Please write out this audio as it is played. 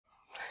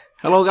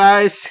Hello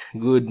guys,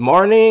 good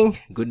morning,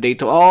 good day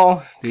to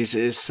all. This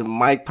is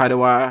Mike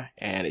Padua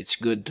and it's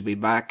good to be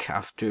back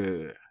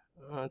after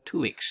 2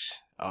 weeks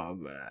of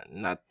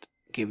not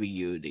giving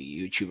you the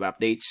YouTube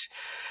updates.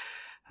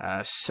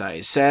 As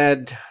I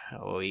said,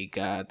 we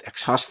got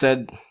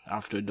exhausted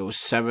after those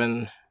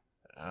 7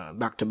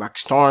 back-to-back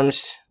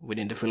storms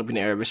within the Philippine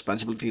area of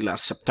responsibility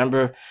last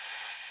September.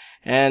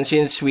 And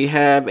since we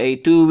have a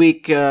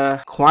 2-week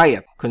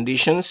quiet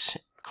conditions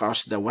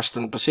across the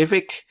Western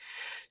Pacific,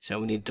 so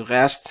we need to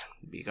rest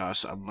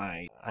because of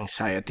my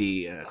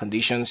anxiety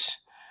conditions.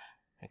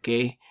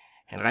 Okay,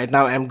 and right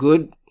now I'm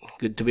good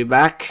to be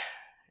back.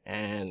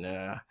 And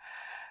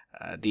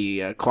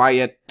the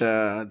quiet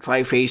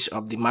dry phase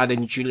of the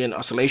Madden-Julian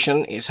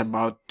Oscillation is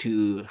about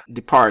to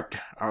depart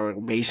our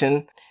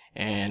basin.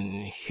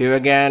 And here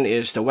again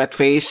is the wet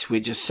phase,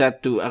 which is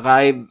set to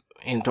arrive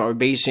into our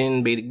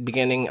basin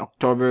beginning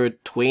October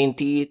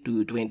 20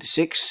 to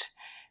 26.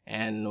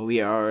 And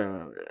we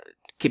are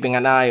keeping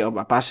an eye of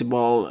a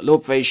possible low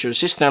pressure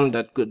system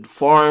that could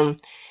form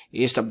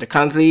east of the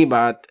country,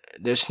 but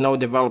there's no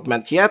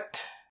development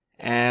yet.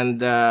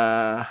 And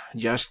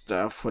just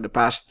for the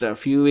past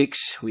few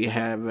weeks, we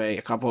have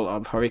a couple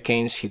of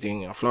hurricanes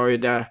hitting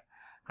Florida.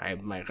 I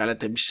have my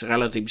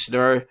relatives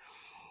there,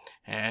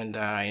 and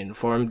I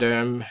informed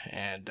them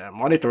and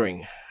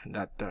monitoring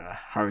that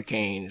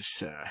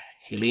hurricanes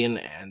Helene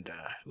and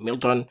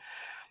Milton.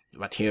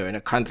 But here in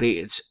the country,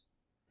 it's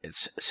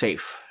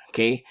safe.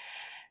 Okay.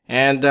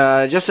 And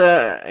just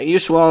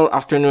usual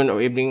afternoon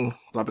or evening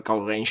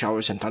tropical rain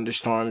showers and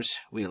thunderstorms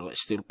will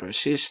still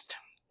persist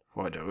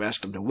for the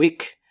rest of the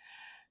week.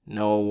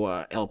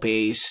 No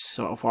LPAs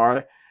so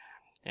far.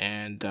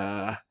 And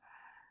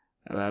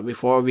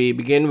before we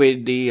begin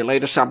with the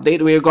latest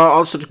update, we are going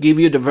also to give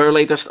you the very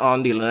latest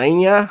on the La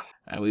Niña.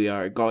 And we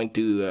are going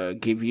to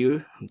give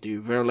you the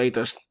very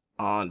latest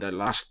on the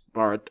last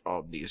part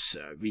of this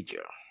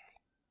video.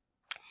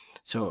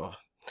 So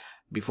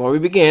before we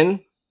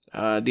begin,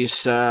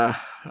 this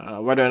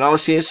weather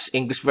analysis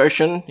English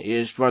version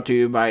is brought to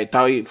you by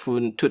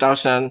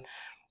Typhoon2000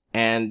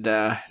 and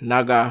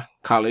Naga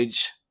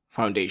College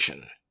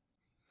Foundation.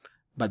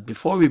 But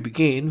before we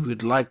begin,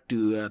 we'd like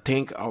to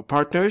thank our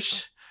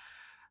partners: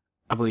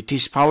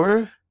 Aboitiz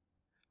Power,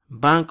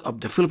 Bank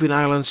of the Philippine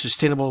Islands,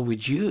 sustainable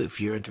with you.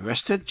 If you're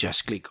interested,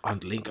 just click on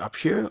the link up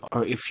here,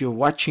 or if you're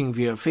watching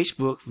via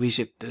Facebook,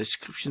 visit the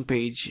description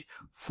page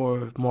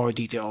for more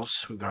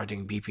details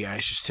regarding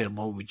BPI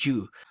sustainable with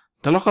you.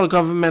 The local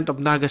government of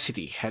Naga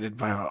City, headed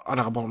by our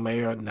Honorable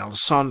Mayor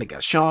Nelson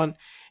Legacion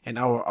and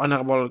our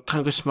Honorable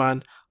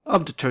Congressman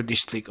of the 3rd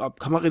District of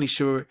Camarines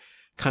Sur,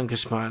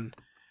 Congressman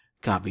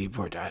Gabi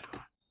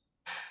Bordado.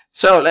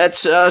 So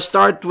let's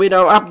start with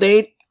our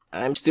update.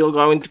 I'm still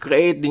going to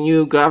create the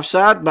new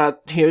GraphSat,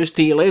 but here's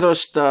the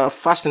latest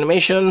fast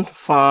animation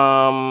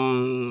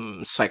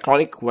from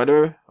Cyclonic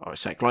Weather or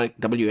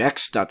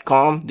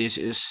cyclonicwx.com. This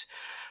is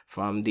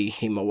from the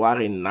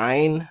Himawari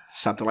 9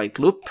 satellite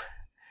loop.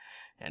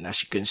 And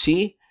as you can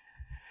see,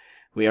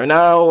 we are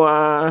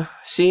now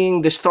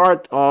seeing the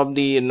start of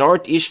the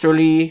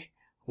northeasterly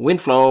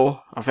wind flow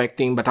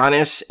affecting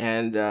Batanes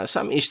and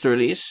some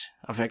easterlies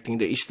affecting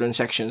the eastern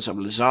sections of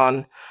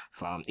Luzon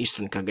from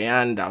eastern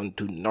Cagayan down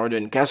to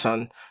northern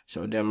Quezon.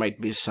 So there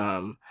might be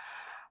some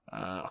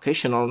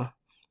occasional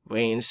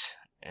rains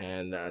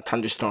and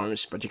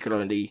thunderstorms,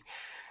 particularly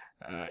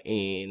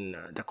in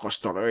the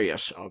coastal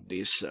areas of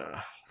these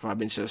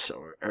provinces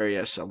or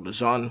areas of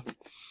Luzon.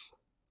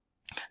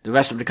 The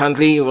rest of the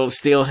country will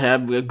still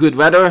have good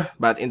weather,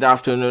 but in the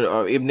afternoon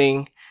or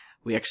evening,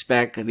 we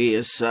expect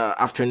this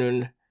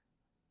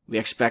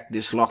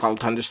these local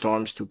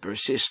thunderstorms to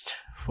persist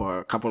for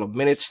a couple of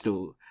minutes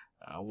to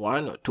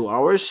 1 or 2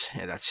 hours,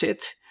 and that's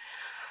it.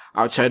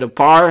 Outside of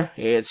PAR,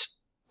 it's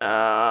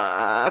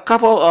a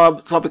couple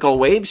of tropical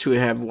waves. We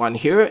have one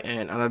here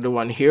and another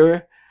one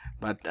here,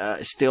 but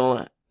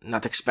still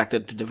not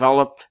expected to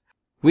develop.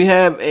 We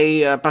have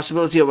a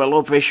possibility of a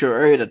low pressure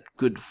area that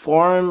could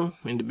form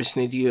in the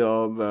vicinity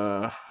of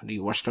the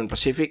Western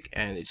Pacific,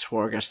 and it's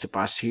forecast to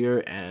pass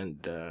here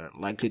and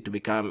likely to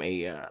become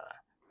a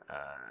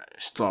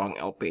strong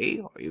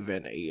LPA or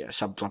even a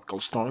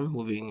subtropical storm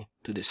moving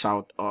to the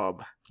south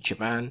of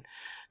Japan.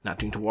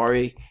 Nothing to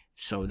worry.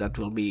 So that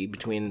will be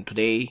between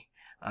today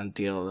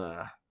until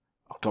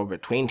October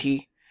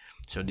 20.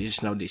 So this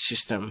is now the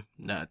system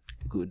that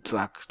could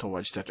track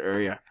towards that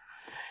area.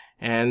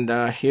 And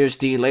here's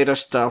the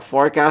latest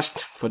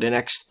forecast for the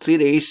next 3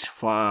 days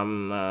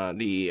from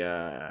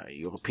the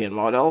European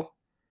model,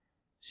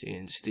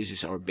 since this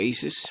is our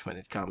basis when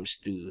it comes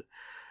to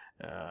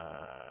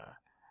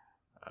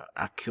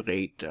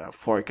accurate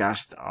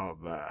forecast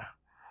of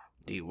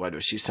the weather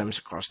systems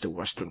across the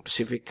Western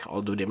Pacific.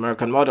 Although the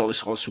American model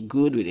is also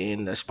good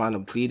within the span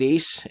of 3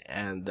 days,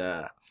 and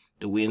the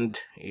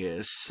wind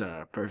is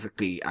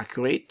perfectly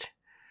accurate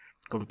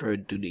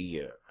compared to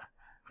the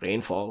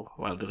rainfall,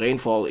 while the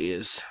rainfall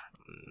is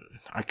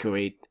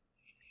accurate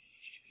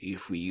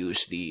if we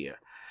use the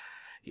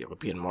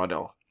European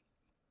model.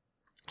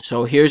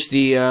 So here's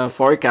the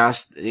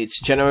forecast.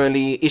 It's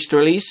generally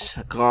easterlies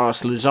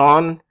across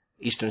Luzon,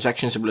 eastern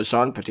sections of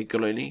Luzon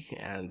particularly,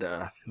 and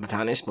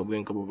Batanes,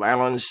 Babuyan Cabo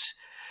Islands.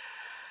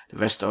 The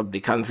rest of the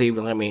country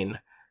will remain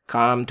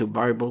calm to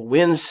variable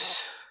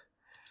winds.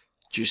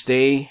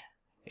 Tuesday,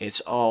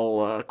 it's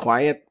all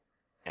quiet,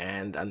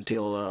 and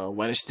until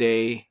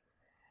Wednesday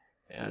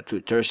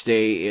to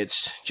Thursday,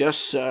 it's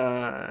just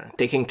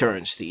taking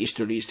turns, the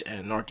easterlies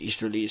and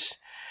northeasterlies.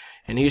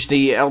 And here's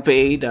the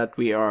LPA that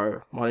we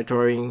are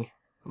monitoring,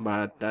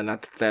 but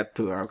not that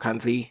to our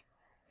country.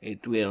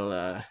 It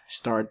will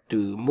start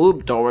to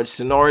move towards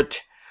the north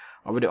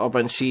over the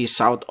open sea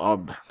south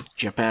of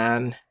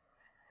Japan.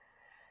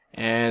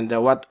 And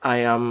what I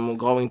am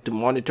going to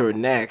monitor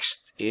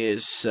next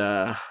is,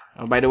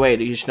 by the way,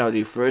 this is now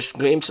the first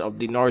glimpse of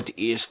the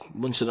northeast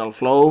monsoonal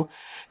flow.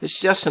 It's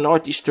just a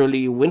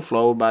northeasterly wind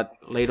flow, but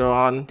later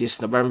on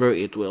this November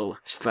it will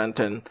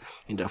strengthen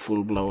in the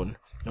full-blown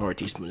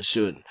northeast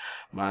monsoon.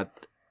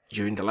 But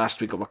during the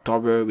last week of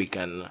October, we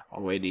can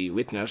already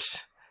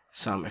witness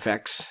some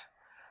effects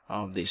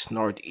of this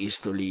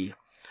northeasterly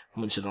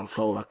monsoonal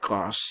flow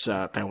across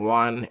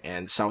Taiwan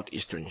and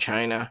southeastern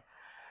China.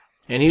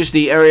 And here's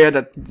the area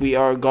that we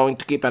are going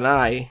to keep an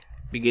eye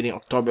beginning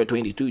October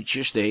 22,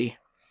 Tuesday,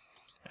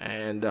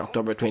 and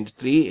October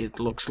 23. It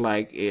looks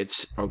like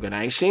it's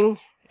organizing,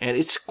 and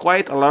it's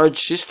quite a large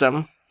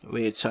system,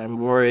 which I'm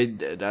worried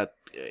that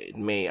it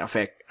may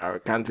affect our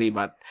country,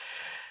 but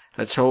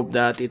let's hope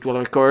that it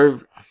will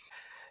recurve.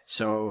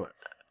 So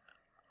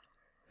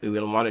we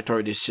will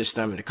monitor this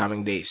system in the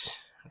coming days.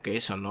 Okay,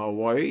 so no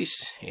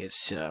worries.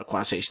 It's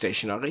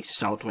quasi-stationary,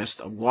 southwest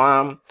of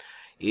Guam,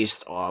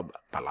 east of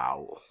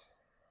Palau.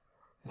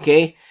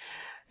 Okay,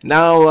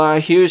 now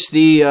here's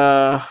the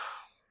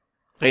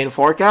rain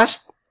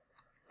forecast.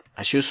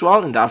 As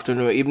usual, in the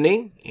afternoon or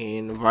evening,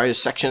 in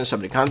various sections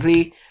of the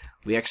country,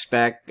 we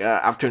expect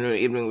afternoon or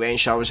evening rain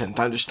showers and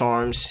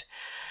thunderstorms,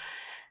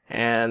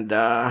 and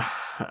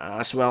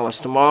as well as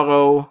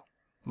tomorrow,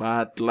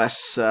 but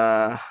less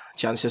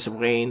chances of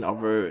rain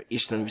over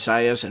eastern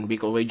Visayas and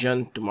Bicol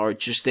region tomorrow,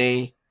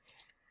 Tuesday.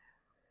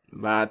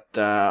 But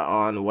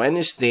on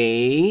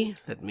Wednesday,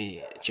 let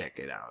me check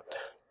it out.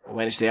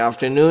 Wednesday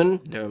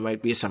afternoon, there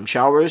might be some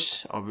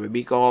showers over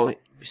Bicol,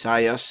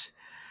 Visayas,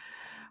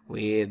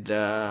 with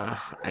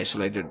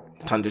isolated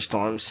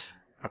thunderstorms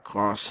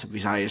across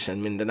Visayas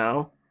and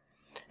Mindanao.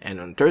 And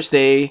on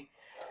Thursday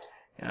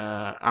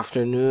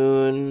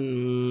afternoon,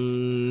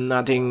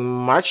 nothing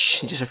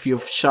much, just a few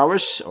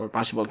showers or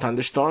possible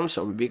thunderstorms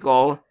over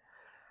Bicol,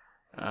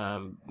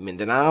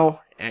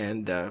 Mindanao,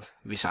 and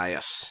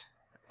Visayas.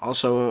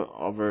 Also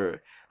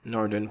over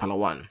northern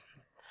Palawan.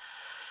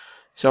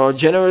 So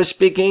generally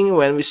speaking,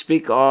 when we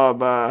speak of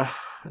the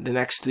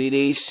next 3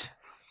 days,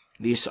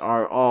 these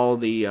are all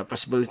the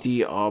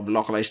possibility of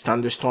localized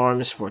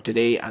thunderstorms for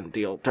today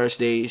until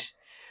Thursdays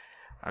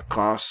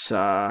across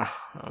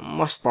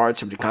most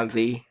parts of the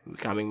country,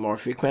 becoming more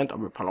frequent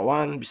over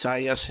Palawan,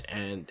 Visayas,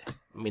 and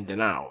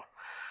Mindanao.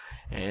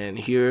 And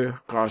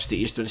here across the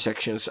eastern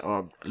sections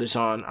of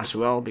Luzon as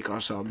well,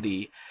 because of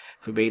the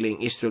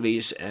prevailing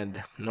easterlies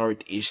and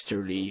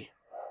northeasterly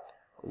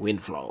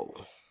wind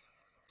flow.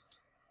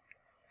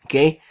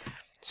 Okay,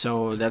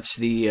 so that's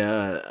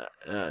the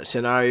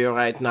scenario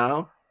right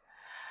now.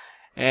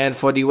 And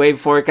for the wave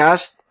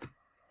forecast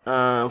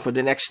for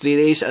the next 3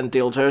 days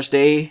until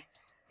Thursday,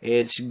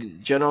 it's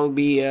generally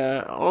be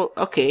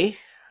okay.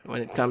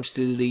 When it comes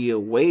to the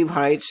wave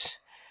heights,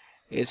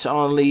 it's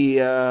only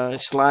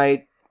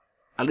slight,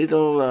 a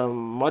little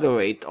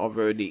moderate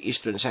over the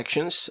eastern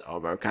sections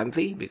of our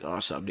country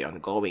because of the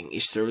ongoing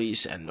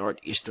easterlies and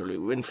northeasterly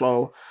wind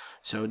flow.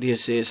 So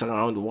this is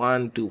around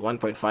 1 to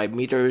 1.5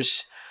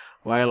 meters.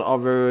 While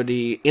over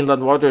the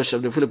inland waters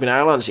of the Philippine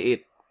Islands,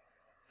 it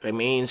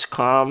remains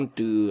calm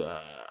to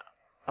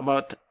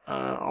about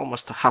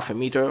almost half a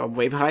meter of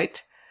wave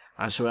height,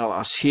 as well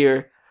as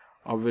here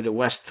over the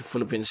West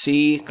Philippine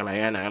Sea,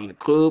 Calayan Island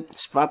Group,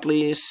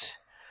 Spratleys,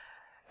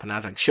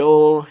 Panatag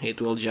Shoal. It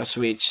will just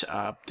reach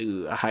up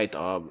to a height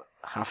of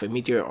half a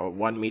meter or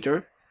 1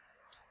 meter,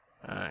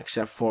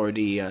 except for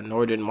the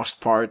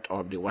northernmost part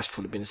of the West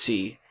Philippine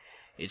Sea.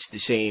 It's the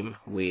same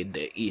with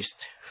the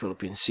East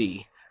Philippine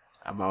Sea,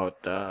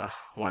 about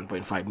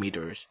 1.5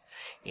 meters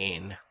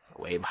in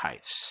wave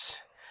heights.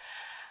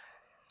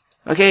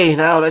 Okay,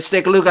 now let's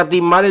take a look at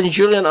the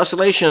Madden-Julian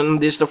Oscillation.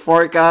 This is the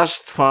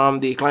forecast from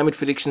the Climate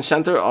Prediction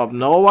Center of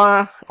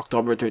NOAA,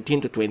 October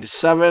 13 to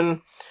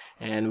 27.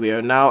 And we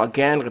are now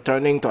again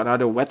returning to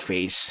another wet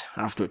phase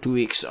after 2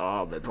 weeks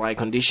of dry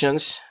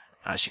conditions.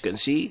 As you can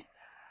see,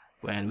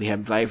 when we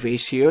have dry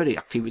phase here, the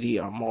activity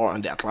are more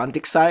on the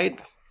Atlantic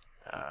side,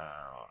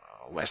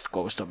 west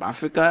coast of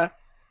Africa.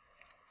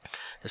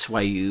 That's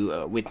why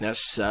you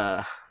witness,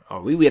 or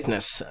we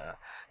witness,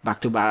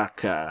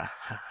 back-to-back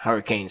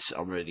hurricanes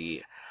over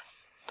the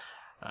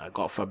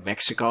Gulf of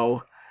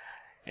Mexico.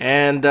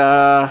 And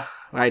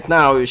right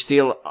now, we're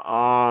still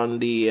on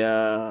the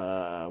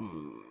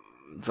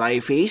dry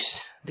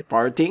phase,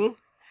 departing.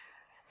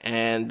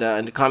 And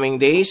in the coming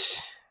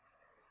days,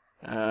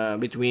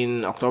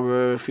 between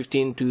October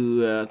 15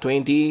 to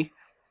 20,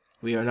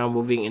 we are now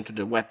moving into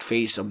the wet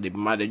phase of the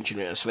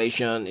Madden-Julian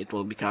Oscillation. It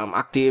will become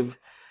active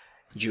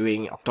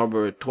during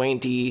October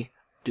 20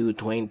 to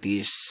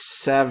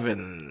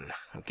 27.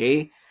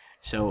 Okay,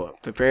 so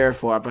prepare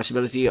for a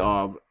possibility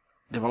of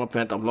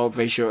development of low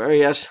pressure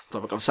areas,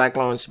 tropical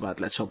cyclones, but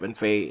let's hope and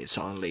pray it's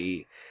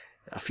only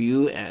a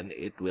few and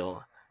it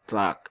will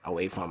track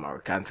away from our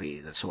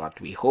country. That's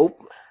what we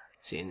hope,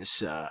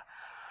 since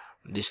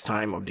this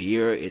time of the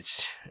year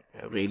it's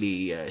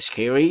really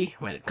scary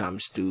when it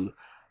comes to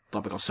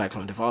tropical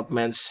cyclone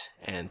developments.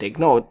 And take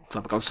note,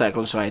 tropical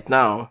cyclones right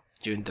now,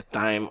 during the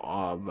time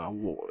of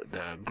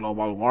the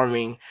global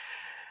warming,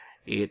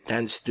 it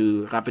tends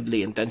to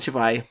rapidly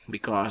intensify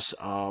because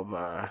of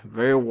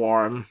very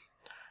warm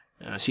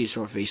sea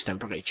surface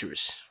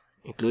temperatures,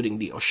 including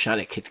the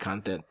oceanic heat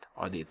content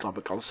or the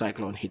tropical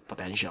cyclone heat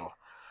potential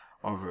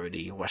over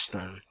the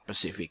western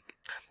Pacific,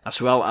 as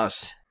well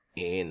as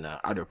in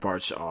other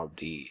parts of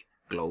the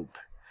globe.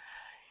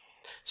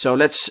 So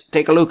let's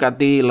take a look at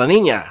the La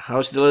Niña.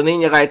 How's the La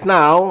Niña right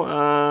now?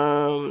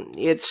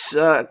 It's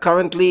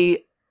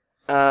currently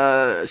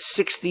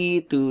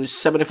 60 to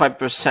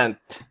 75%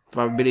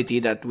 probability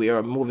that we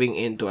are moving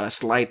into a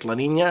slight La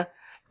Niña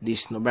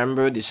this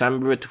November,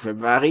 December to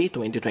February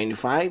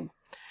 2025.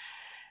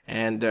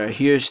 And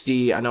here's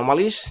the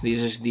anomalies.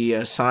 This is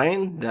the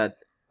sign that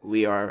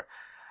we are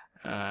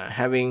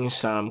having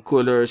some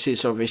cooler sea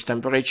surface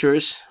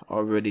temperatures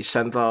over the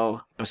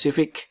central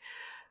Pacific.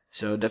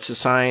 So that's a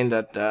sign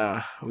that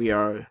we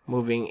are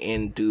moving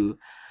into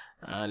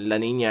La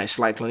Niña,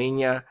 slight La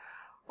Niña,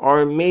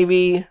 or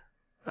maybe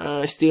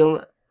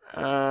still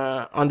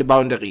on the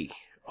boundary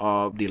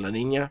of the La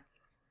Niña.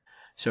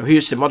 So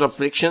here's the model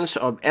predictions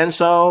of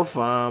ENSO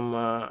from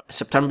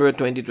September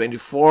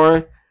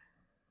 2024.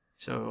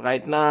 So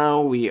right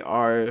now we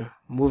are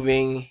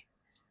moving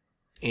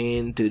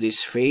into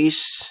this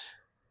phase.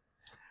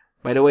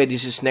 By the way,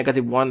 this is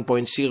negative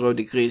 1.0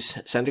 degrees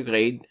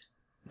centigrade.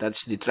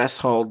 That's the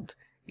threshold.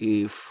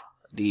 If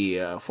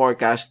the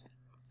forecast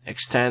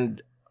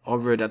extend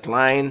over that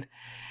line,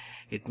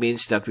 it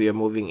means that we are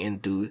moving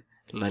into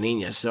La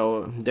Niña.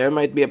 So there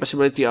might be a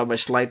possibility of a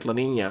slight La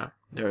Niña.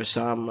 There are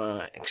some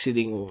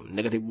exceeding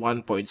negative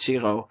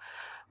 1.0,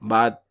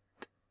 but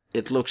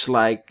it looks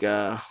like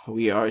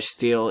we are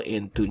still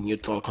into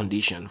neutral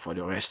condition for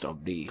the rest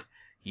of the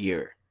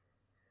year.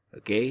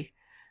 Okay,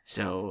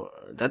 so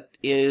that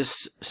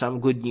is some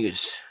good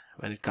news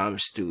when it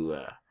comes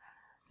to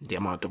the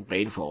amount of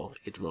rainfall.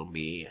 It will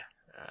be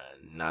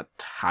not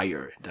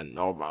higher than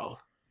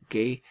normal.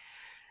 Okay,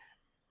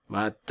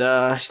 but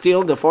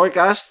still the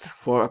forecast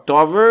for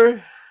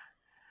October,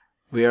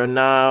 we are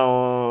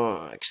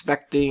now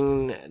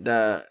expecting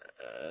the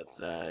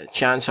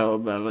chance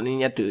of La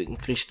Niña to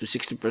increase to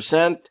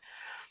 60%.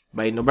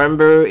 By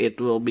November, it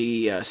will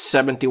be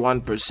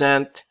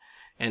 71%,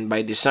 and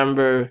by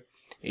December,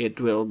 it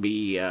will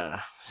be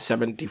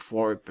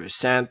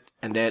 74%,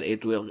 and then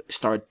it will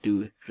start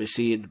to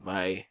recede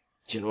by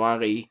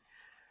January,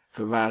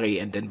 February,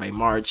 and then by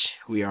March,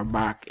 we are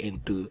back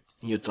into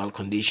neutral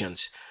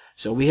conditions.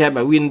 So we have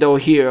a window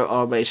here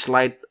of a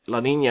slight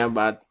La Niña,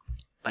 but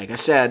like I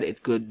said,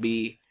 it could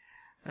be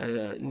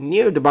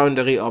near the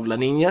boundary of La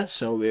Niña.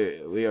 So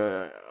we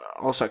are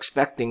also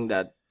expecting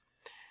that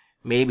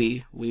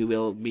maybe we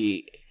will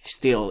be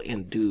still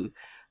into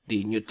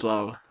the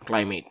neutral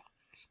climate.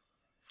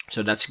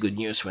 So that's good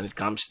news when it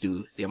comes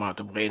to the amount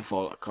of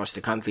rainfall across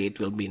the country. It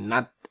will be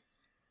not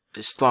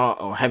strong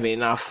or heavy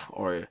enough,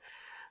 or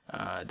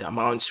the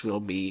amounts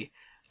will be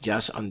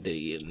just on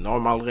the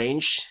normal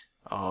range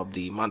of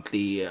the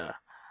monthly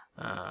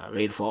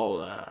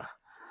rainfall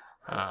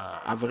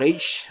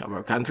average of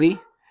our country.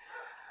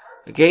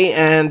 Okay,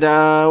 and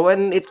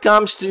when it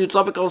comes to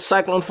tropical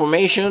cyclone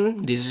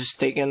formation, this is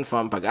taken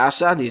from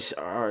Pag-asa. These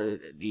are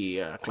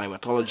the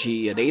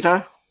climatology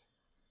data.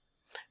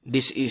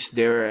 This is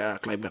their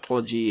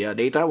climatology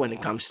data when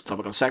it comes to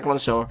tropical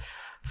cyclones. So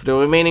for the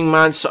remaining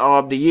months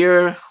of the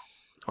year,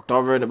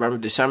 October, November,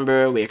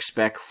 December, we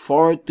expect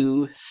 4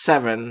 to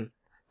 7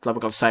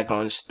 tropical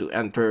cyclones to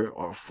enter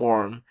or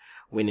form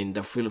within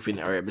the Philippine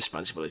area of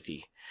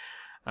responsibility.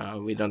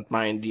 We don't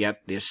mind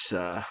yet this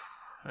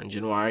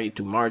January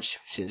to March,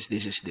 since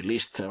this is the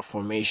least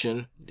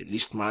formation, the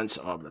least months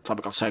of the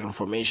tropical cyclone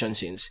formation,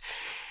 since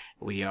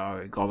we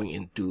are going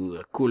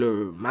into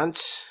cooler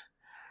months.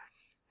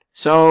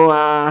 So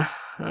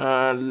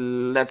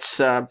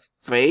let's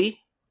pray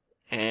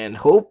and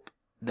hope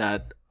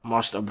that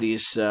most of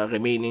these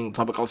remaining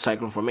tropical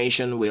cyclone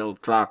formation will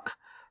track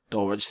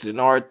towards the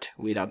north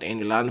without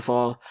any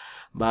landfall.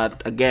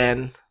 But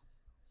again,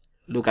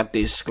 look at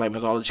this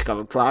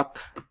climatological clock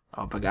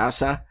of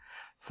Pag-asa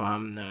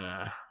from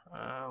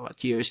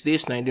what year is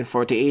this?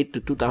 1948 to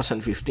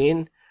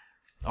 2015.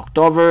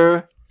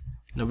 October,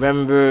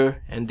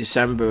 November, and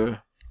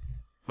December,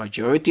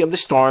 majority of the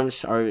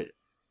storms are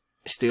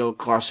still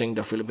crossing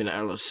the Philippine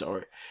Islands,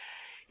 or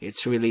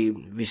it's really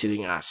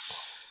visiting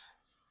us.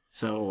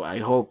 So I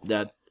hope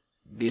that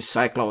these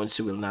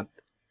cyclones will not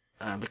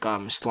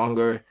become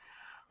stronger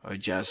or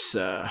just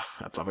a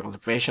tropical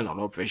depression or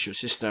low pressure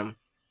system.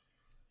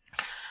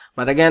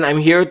 But again, I'm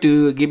here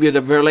to give you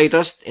the very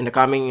latest in the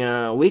coming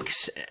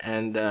weeks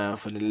and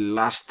for the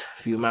last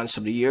few months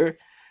of the year.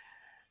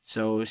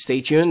 So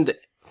stay tuned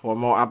for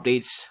more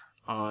updates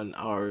on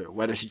our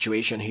weather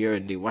situation here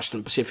in the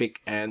Western Pacific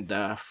and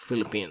the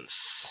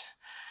Philippines.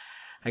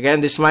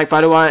 Again, this is Mike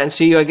Padua, and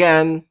see you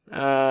again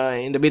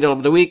in the middle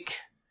of the week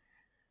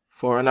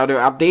for another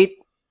update.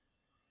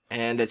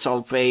 And let's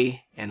all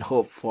pray and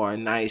hope for a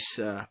nice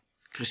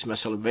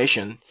Christmas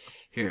celebration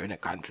here in the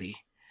country.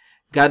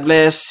 God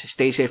bless,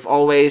 stay safe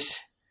always,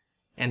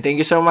 and thank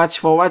you so much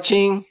for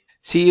watching.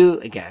 See you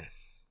again.